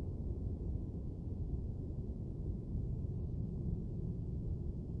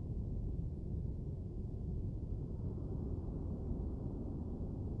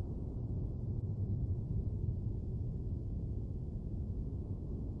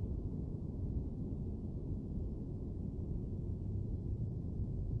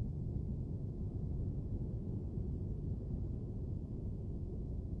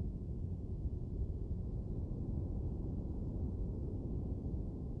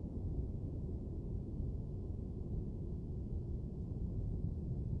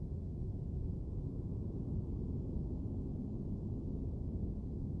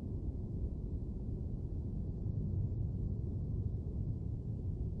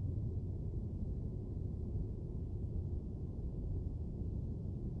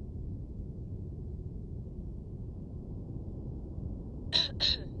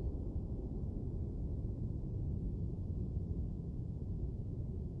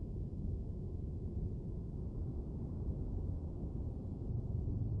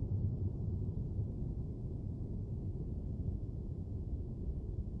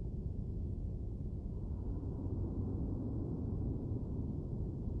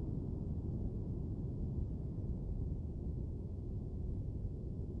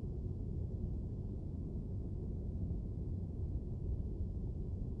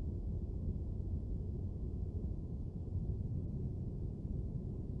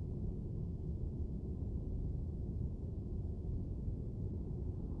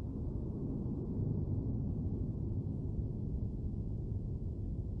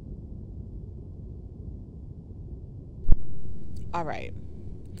 All right.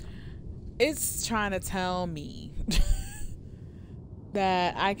 It's trying to tell me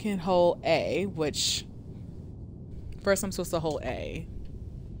that I can hold A, which first I'm supposed to hold A,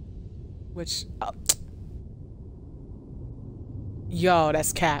 which yo,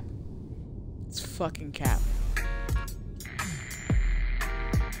 that's cap. It's fucking cap.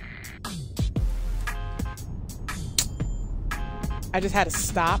 I just had to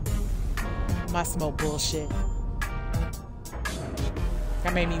stop my smoke bullshit.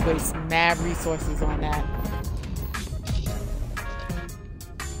 That made me waste mad resources on that.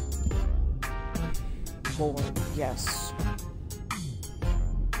 Lord, yes.